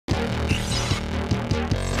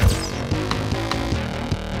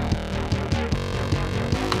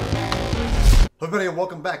Hello everybody and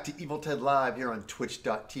welcome back to Evil Ted Live here on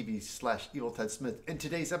twitch.tv/EvilTedSmith. In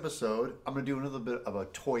today's episode, I'm going to do another bit of a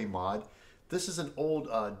toy mod. This is an old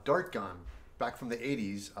dart gun back from the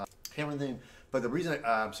 80s. But the reason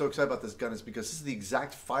I'm so excited about this gun is because this is the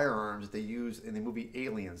exact firearms that they use in the movie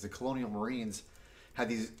Aliens. The Colonial Marines had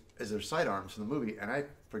these as their sidearms in the movie, and I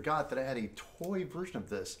forgot that I had a toy version of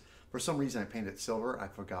this. For some reason I painted it silver. I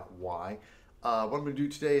forgot why. What I'm going to do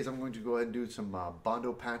today is I'm going to go ahead and do some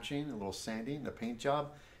Bondo patching, a little sanding, a paint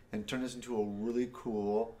job, and turn this into a really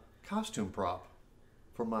cool costume prop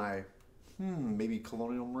for my, maybe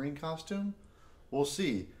Colonial Marine costume? We'll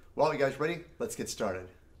see. Well, you guys ready? Let's get started.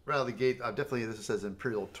 Right out of the gate, definitely this says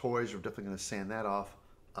Imperial Toys. We're definitely going to sand that off.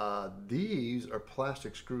 These are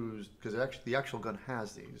plastic screws because the actual gun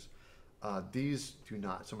has these. These do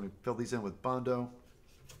not. So I'm going to fill these in with Bondo.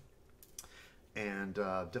 And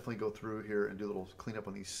definitely go through here and do a little cleanup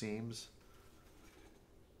on these seams.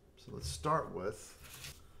 So let's start with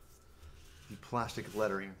the plastic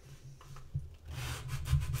lettering.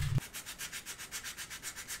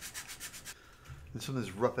 And some of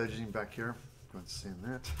this rough edging back here. Go ahead and sand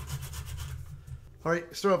that. All right,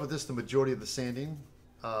 start off with this, the majority of the sanding.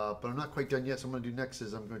 But I'm not quite done yet, so what I'm going to do next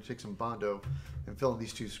is I'm going to take some Bondo and fill in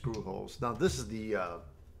these two screw holes. Now this is the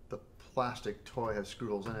plastic toy has screw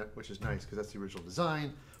holes in it, which is nice because that's the original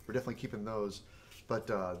design. We're definitely keeping those, but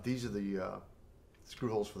these are the screw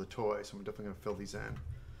holes for the toy, so I'm definitely going to fill these in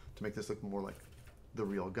to make this look more like the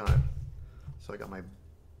real gun. So I got my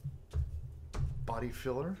body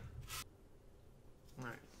filler. All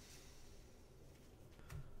right.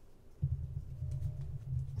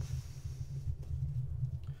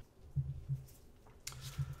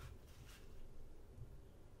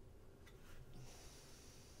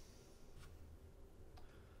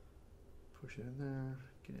 Push it in there,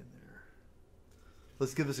 get in there.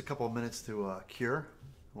 Let's give this a couple of minutes to cure.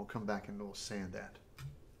 We'll come back and we'll sand that.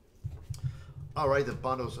 All right, the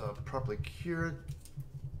Bondo's properly cured.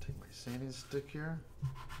 Take my sanding stick here.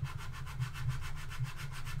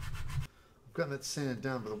 I've gotten it sanded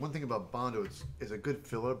down, but the one thing about Bondo is a good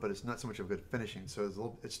filler, but it's not so much of a good finishing.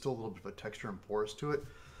 So it's still a little bit of a texture and porous to it.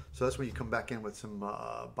 So that's when you come back in with some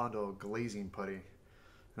Bondo glazing putty.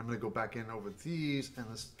 I'm going to go back in over these and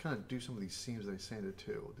let's kind of do some of these seams that I sanded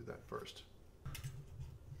too. We'll do that first.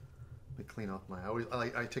 Let me clean off my,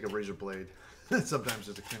 I take a razor blade sometimes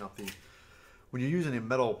just to clean off the, when you're using a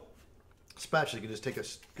metal spatula, you can just take a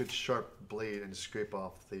good sharp blade and scrape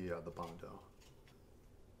off the Bondo.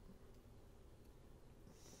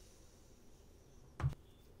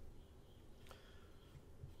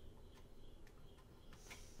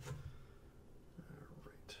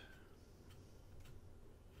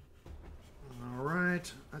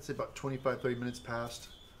 I'd say about 25-30 minutes passed.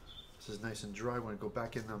 This is nice and dry. I want to go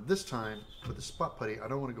back in now. This time with the spot putty, I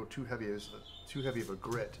don't want to go too heavy of a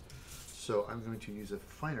grit. So I'm going to use a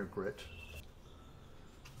finer grit.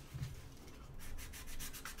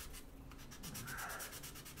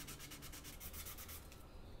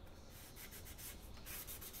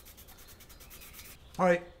 All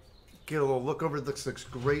right, get a little look over it. Looks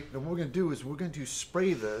great. And what we're going to do is we're going to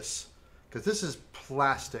spray this because this is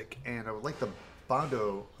plastic, and I would like the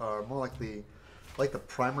Bondo, more like the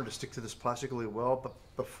primer to stick to this plastic really well. But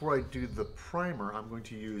before I do the primer, I'm going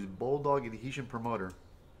to use Bulldog ADH promoter,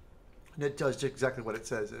 and it does just exactly what it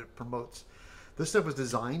says. It promotes. This stuff was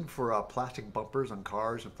designed for plastic bumpers on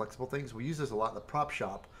cars and flexible things. We use this a lot in the prop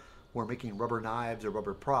shop. We're making rubber knives or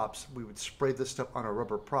rubber props. We would spray this stuff on our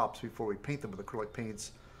rubber props before we paint them with acrylic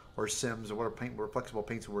paints or Sims or whatever flexible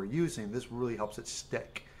paints we're using. This really helps it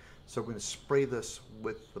stick. So we're going to spray this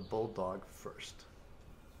with the Bulldog first.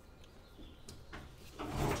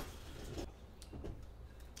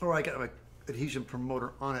 All right, I got my adhesion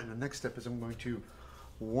promoter on it, and the next step is I'm going to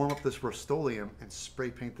warm up this Rust-oleum and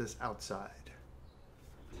spray paint this outside.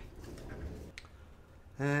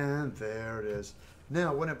 And there it is.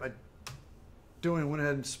 Now, what am I doing? I went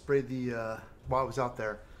ahead and sprayed the, while I was out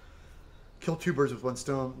there, kill two birds with one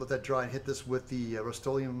stone, let that dry, and hit this with the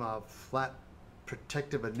Rust-oleum flat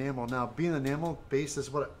protective enamel. Now, being enamel base is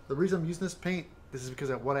the reason I'm using this paint. This is because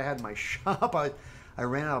of what I had in my shop. I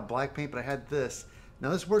ran out of black paint, but I had this. Now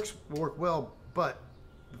this will work well, but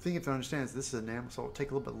the thing you have to understand is this is enamel, so it'll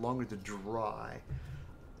take a little bit longer to dry.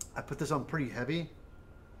 I put this on pretty heavy,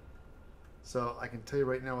 so I can tell you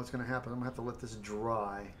right now what's going to happen. I'm going to have to let this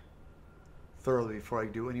dry thoroughly before I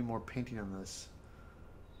do any more painting on this.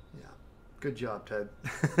 Yeah, good job, Ted.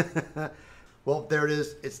 Well, there it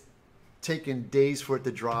is. It's taken days for it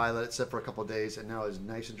to dry. Let it sit for a couple of days, and now it's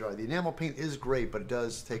nice and dry. The enamel paint is great, but it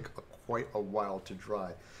does take quite a while to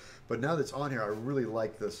dry. But now that it's on here, I really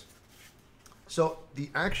like this. So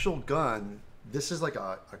the actual gun This is like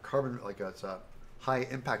a carbon, it's a high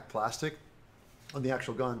impact plastic on the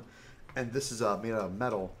actual gun, and this is made out of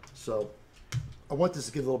metal. So I want this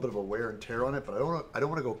to give a little bit of a wear and tear on it, but I don't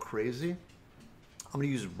want to go crazy. I'm going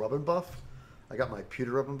to use rub and buff. I got my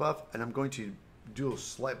pewter rub and buff, and I'm going to do a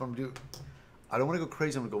slight. I don't want to go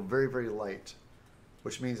crazy. I'm going to go very, very light,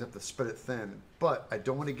 which means I have to spread it thin. But I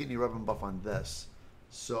don't want to get any rub and buff on this,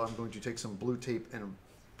 so I'm going to take some blue tape and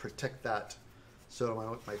protect that,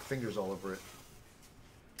 so my fingers all over it.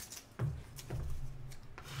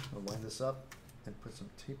 I'll line this up and put some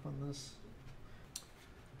tape on this.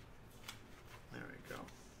 There we go.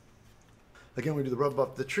 Again, we do the rub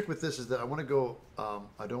buff. The trick with this is that I want to go,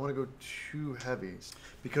 I don't want to go too heavy,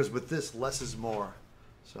 because with this, less is more.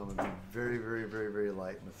 So I'm going to be very, very, very, very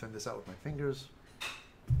light. I'm going to thin this out with my fingers.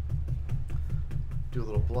 Do a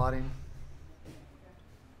little blotting.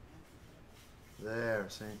 There,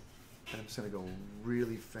 see? And I'm just going to go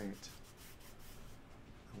really faint.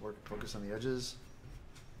 Focus on the edges.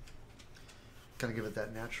 Kind of give it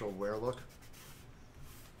that natural wear look.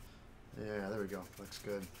 Yeah, there we go. Looks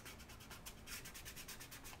good.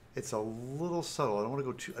 It's a little subtle. I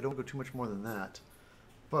don't go too much more than that.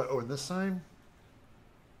 But on this side,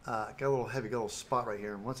 got a little heavy, got a little spot right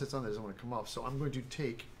here, and once it's on there, it doesn't want to come off. So I'm going to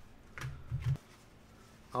take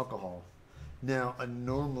alcohol. Now,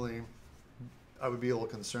 normally I would be a little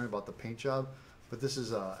concerned about the paint job, but this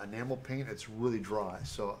is enamel paint. It's really dry,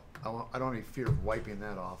 so I don't have any fear of wiping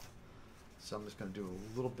that off. So I'm just going to do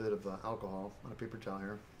a little bit of alcohol on a paper towel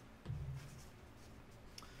here,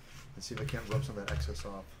 and see if I can't rub some of that excess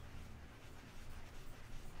off.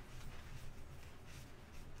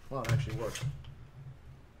 Wow, it actually works.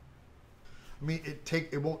 I mean,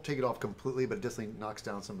 it won't take it off completely, but it definitely knocks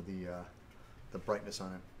down some of the brightness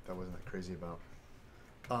on it that I wasn't that crazy about.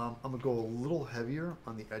 I'm gonna go a little heavier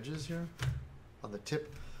on the edges here, on the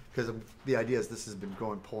tip, because the idea is this has been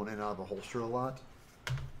pulling in and out of the holster a lot.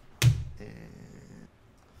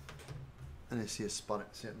 And I see a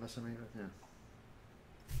spot. See it messing me right there.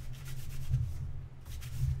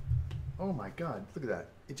 Oh my God! Look at that!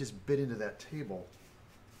 It just bit into that table.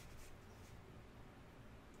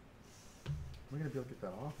 Am I gonna be able to get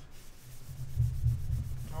that off?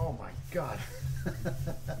 Oh my God!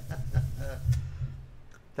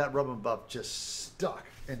 That rub and buff just stuck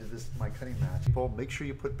into my cutting mat. People, make sure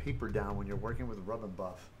you put paper down when you're working with rub and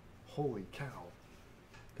buff. Holy cow!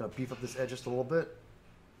 Gotta beef up this edge just a little bit,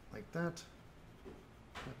 like that.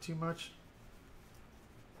 Not too much.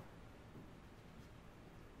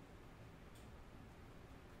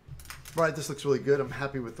 Right, this looks really good. I'm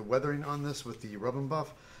happy with the weathering on this with the rub and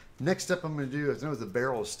buff. Next step I'm going to do is, notice the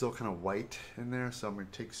barrel is still kind of white in there, so I'm going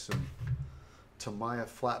to take some Tamiya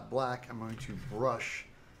flat black. I'm going to brush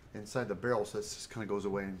inside the barrel so this just kind of goes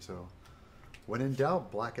away. And so, when in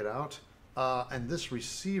doubt, black it out. And this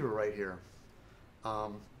receiver right here,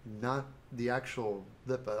 not the actual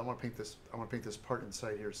lip, but I want to paint this. I want to paint this part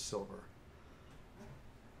inside here silver,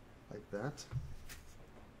 like that.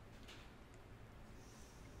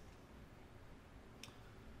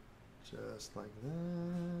 Just like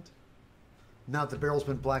that. Now that the barrel's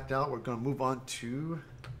been blacked out, we're going to move on to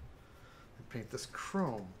paint this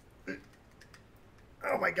chrome.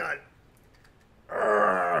 Oh my God.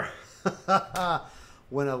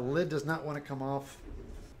 When a lid does not want to come off,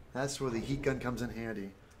 that's where the heat gun comes in handy.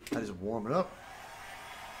 I just warm it up.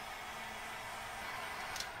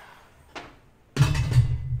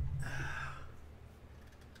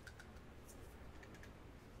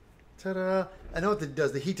 Ta-da! I know what it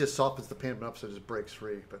does. The heat just softens the paint up so it just breaks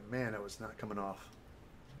free. But man, it was not coming off.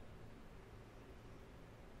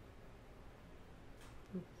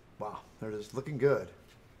 Wow, there it is. Looking good.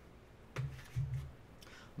 Let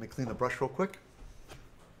me clean the brush real quick.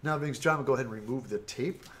 Now everything's dry. I'm going to go ahead and remove the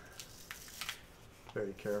tape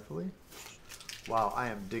very carefully. Wow, I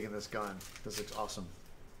am digging this gun. This looks awesome.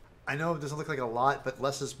 I know it doesn't look like a lot, but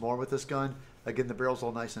less is more with this gun. Again, the barrel's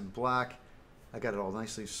all nice and black. I got it all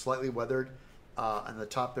nicely, slightly weathered. On the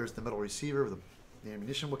top, there's the metal receiver with the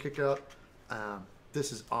ammunition will kick out.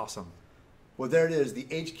 This is awesome. Well, there it is, the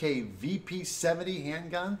HK VP70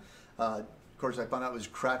 handgun. Of course, I found out it was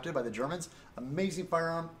crafted by the Germans. Amazing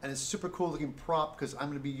firearm, and it's super cool looking prop because I'm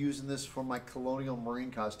going to be using this for my Colonial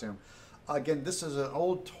Marine costume. Again, this is an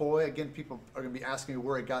old toy. Again, people are going to be asking me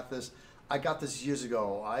where I got this. I got this years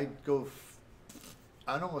ago. I'd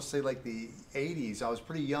almost say like the 80s. I was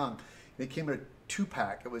pretty young. It came in a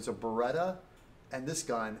 2-pack. It was a Beretta and this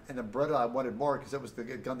gun. And the Beretta I wanted more because that was the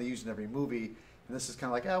gun they used in every movie. And this is kind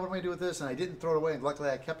of like, what am I going to do with this? And I didn't throw it away. And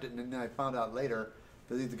luckily I kept it. And then I found out later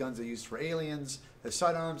that these are the guns they used for aliens. The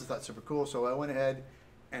sidearms, I thought super cool. So I went ahead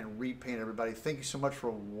and repaint, everybody. Thank you so much for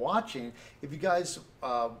watching. If you guys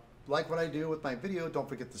like what I do with my video, don't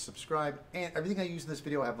forget to subscribe. And everything I use in this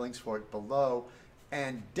video, I have links for it below.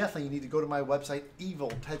 And definitely you need to go to my website,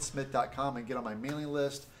 eviltedsmith.com, and get on my mailing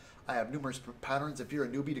list. I have numerous patterns. If you're a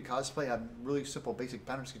newbie to cosplay, I have really simple basic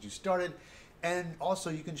patterns to get you started. And also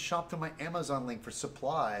you can shop through my Amazon link for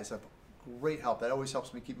supplies. I have great help. That always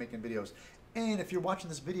helps me keep making videos. And if you're watching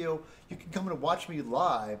this video, you can come and watch me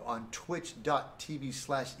live on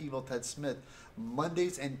twitch.tv/eviltedsmith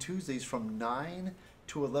Mondays and Tuesdays from 9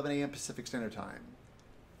 to 11 a.m. Pacific Standard Time.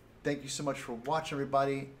 Thank you so much for watching,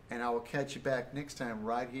 everybody, and I will catch you back next time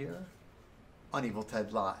right here on Evil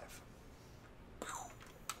Ted Live.